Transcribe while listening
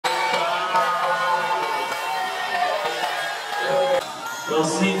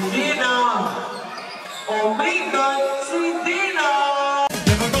Tosindina. Oh my God, Tosindina.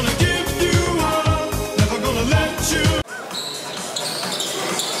 Never gonna give you up, never gonna let you.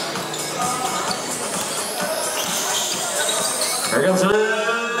 Here comes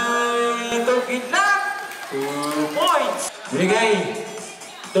Lito Kidnap. 2 points. Binigay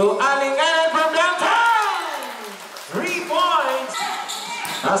to Alinganan from downtown. 3 points.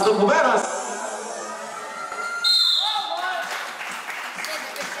 As to Cuberos.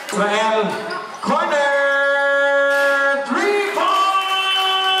 Israel, corner, 3 points.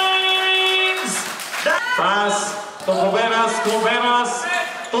 Pass to Cuberos,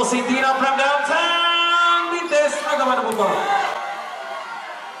 to Sitino from downtown. Bites, agaman na po ba?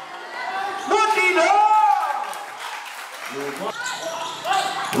 Mutino!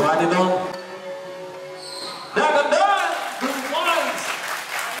 Buwan ito. Dagandan, 2 points.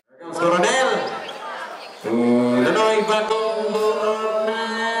 Here comes Coronel. Lanoy, batong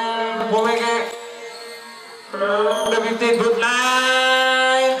Bumeke. The 15 foot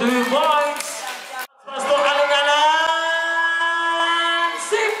line, 2 points. Pass to Alinganan.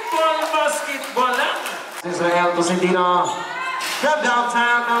 Simple basketball lang. Israel to Sindino. From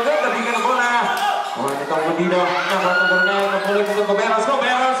downtown, now good, tabigan ng bola. Buwan itong Bundido. Nabatong Coronel, napulit itong Cuberos,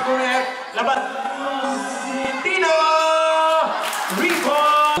 kulit. Laban. Sindino.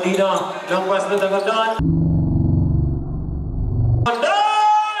 Rebound. Bundido, long pass to Dagandan.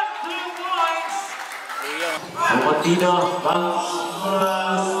 Dagandan, 2 points. Bundido,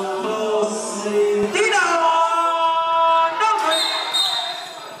 bounce. Sindino. No good.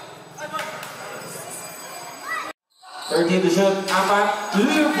 13 to shoot,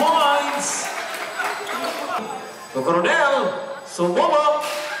 2 points. To Coronel, Sumobok.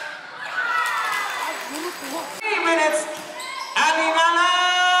 3 minutes.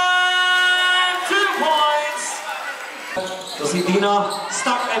 Alinganan, 2 points. To Sitino,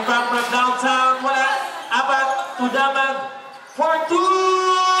 stop and back from downtown. Wala, 4 to Damag for 2.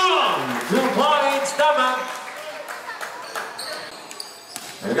 2 points, Damag.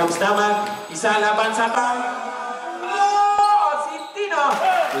 Here comes Damag. Isa laban sa Sitino,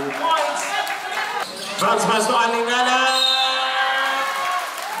 2 points. Bounce pass to Alinganan.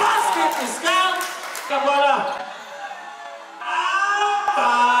 Basket is count. Kabola.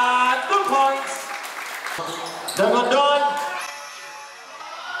 2 points. Dagandan.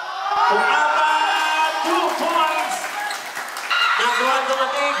 2 points. Nagawan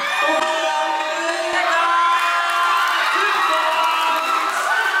dumating. 2 points.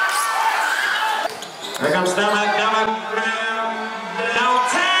 Here comes Damag.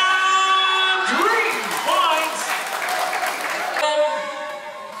 Downtown. 3 points.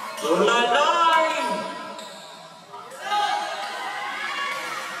 Ulanay.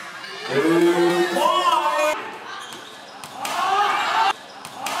 2 points.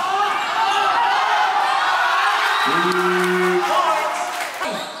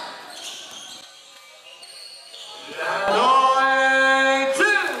 Lanoy, 2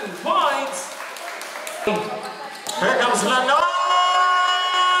 points. Here comes Lanoy,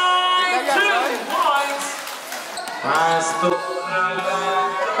 2 points. Pass to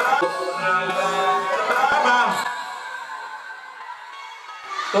Babak.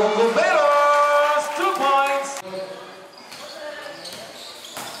 To Cuberos, 2 points.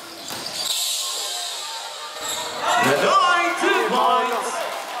 Lanoy, 2 points.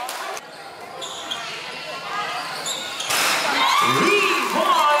 3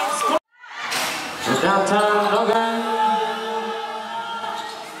 points. To downtown Logan.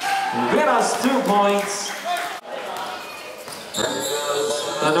 Cuberos, 2 points.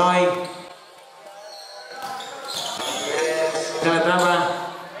 Lanoy. Drama.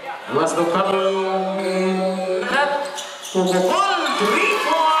 Was to come in that. Pumukol, 3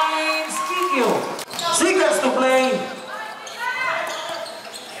 points. Kikyo. Seconds to play.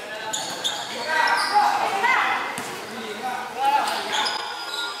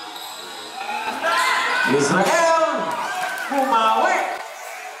 Israel bumawi.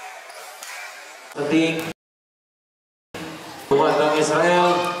 Penting buat Israel.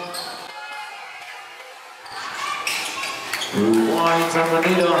 2 points ang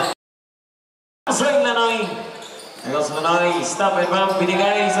Bundido. Swing Lanoy. Ayos Lanoy. Stop and bump.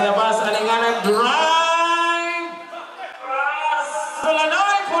 Binigay sa labas. Alinganan. Drive. So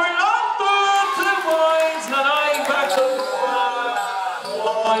Lanoy for long to 2 points. Lanoy back to 1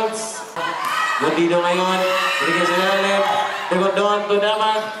 points. Bundido ngayon. Binigay sa lalim. Dagandan to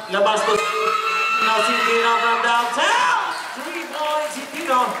Damag. Labas to Sitino from downtown. 3 points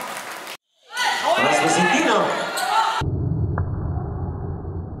Sitino. Labas to Sitino.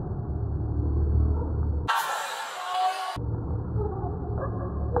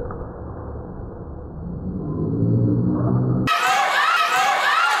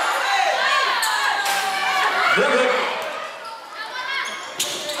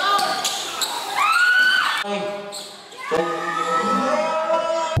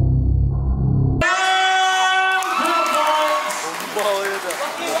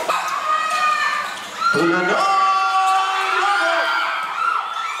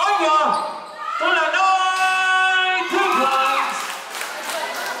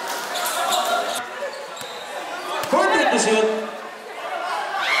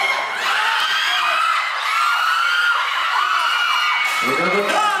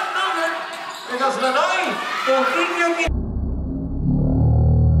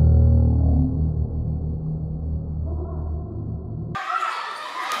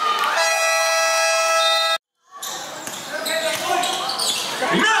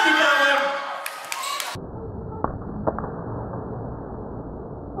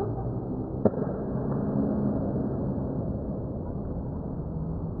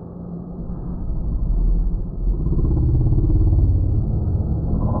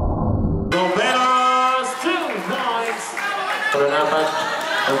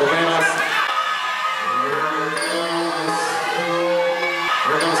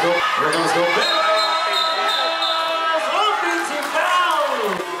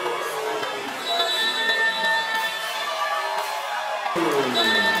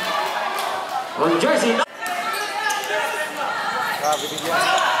 On jersey.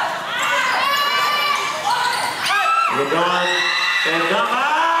 LeBron and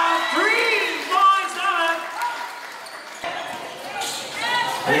Babak, 3 points naman.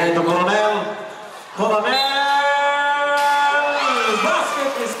 Ayan ito Coronel.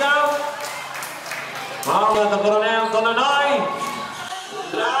 Basket is down. Maula ito Coronel. Lanoy,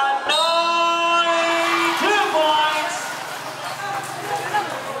 2 points.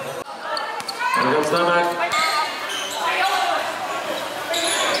 Here comes Babak.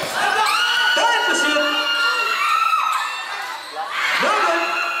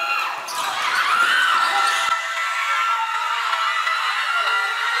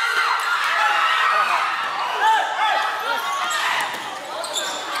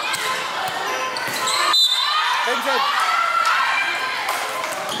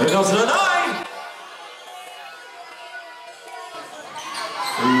 Here goes Lanoy.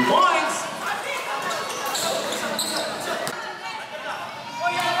 3 points.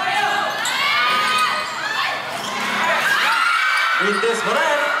 With this for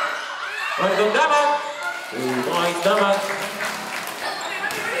it. Right to Babak. 3 points Babak.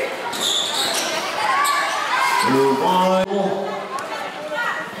 2 points.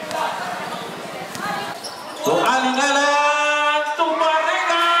 So Aling Ellen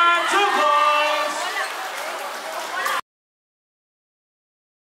Tumarega, 2 points.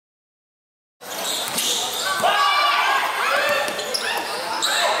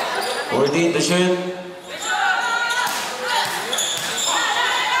 14 to shoot.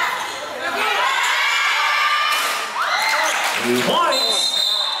 3 points.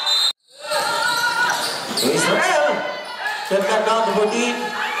 To Israel. Set cut down to 14.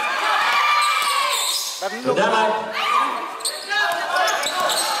 To Babak.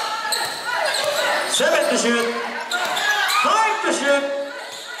 7 to shoot. 5 to shoot.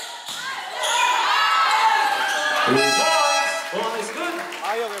 3 points. Ball is good.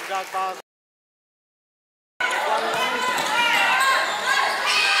 Ayaw, we've got pass.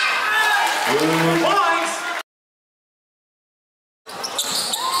 2 points.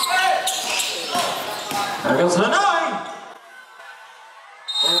 There goes Lanoy.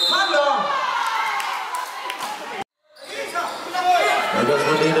 Pablo. There goes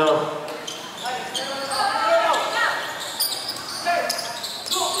Bonito.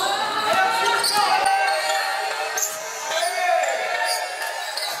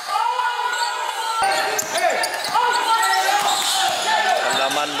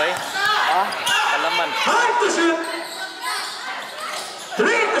 Kalaman ba eh? Ha? Kalaman. 5 to shoot. 3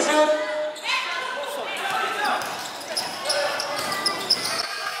 to shoot.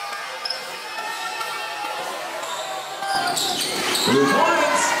 2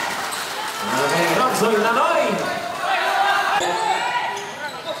 points. Okay, Ramsoy Lanoy.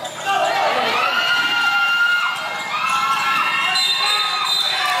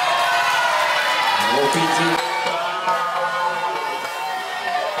 OPG.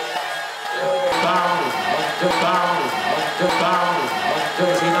 Down.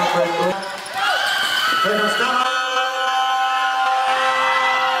 Jersey number 2. Here comes Babak.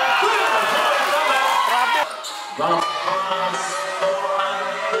 Babak.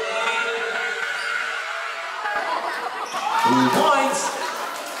 2 points.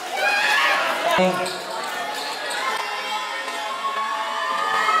 2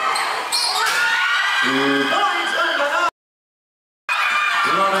 points.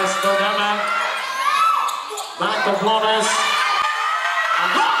 Lawrence to Babak. Back to Flores.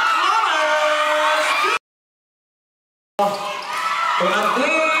 And back Flores! To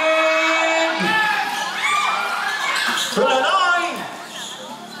Antig! To Lanoy!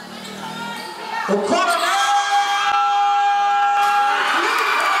 To Coronel!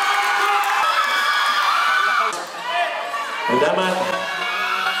 To Damat!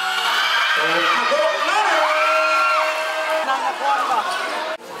 To Ago Flores!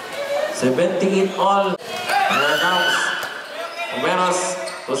 78 all. Here comes Umeros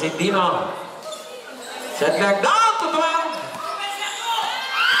to Sintino. Set leg down to 12.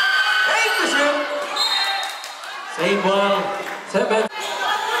 8 to shoot. Save ball. 7. 5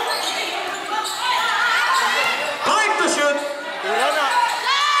 to shoot.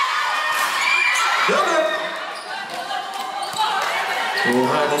 Jogger.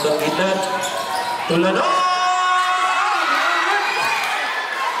 Tuhan itong gitna. Tulanong.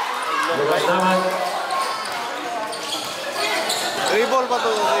 Bukas naman. Dribble pa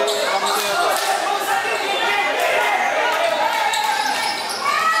to.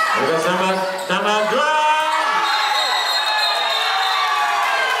 Bukas naman. Naman drive.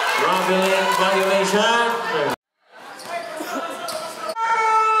 Robin violation.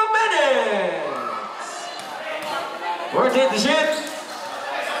 2 minutes. 14 to shoot.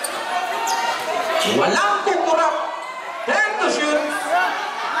 Walang kukurap. 10 to shoot.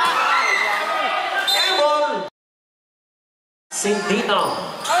 Sintino.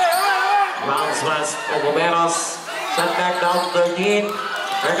 Bounce pass to Gomeros. Shot back down 13.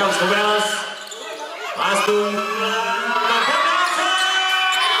 Here comes Gomeros. Pass to Peñaplata.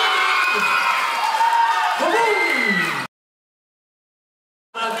 Boom!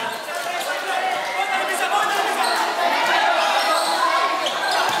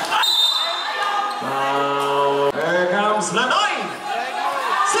 Here comes Lanoy.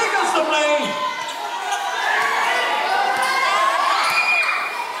 Seconds to play.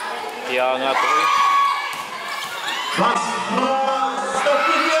 Kaya nga to eh.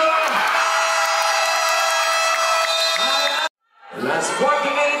 Last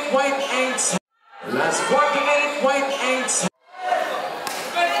 48.8. Last 48.8.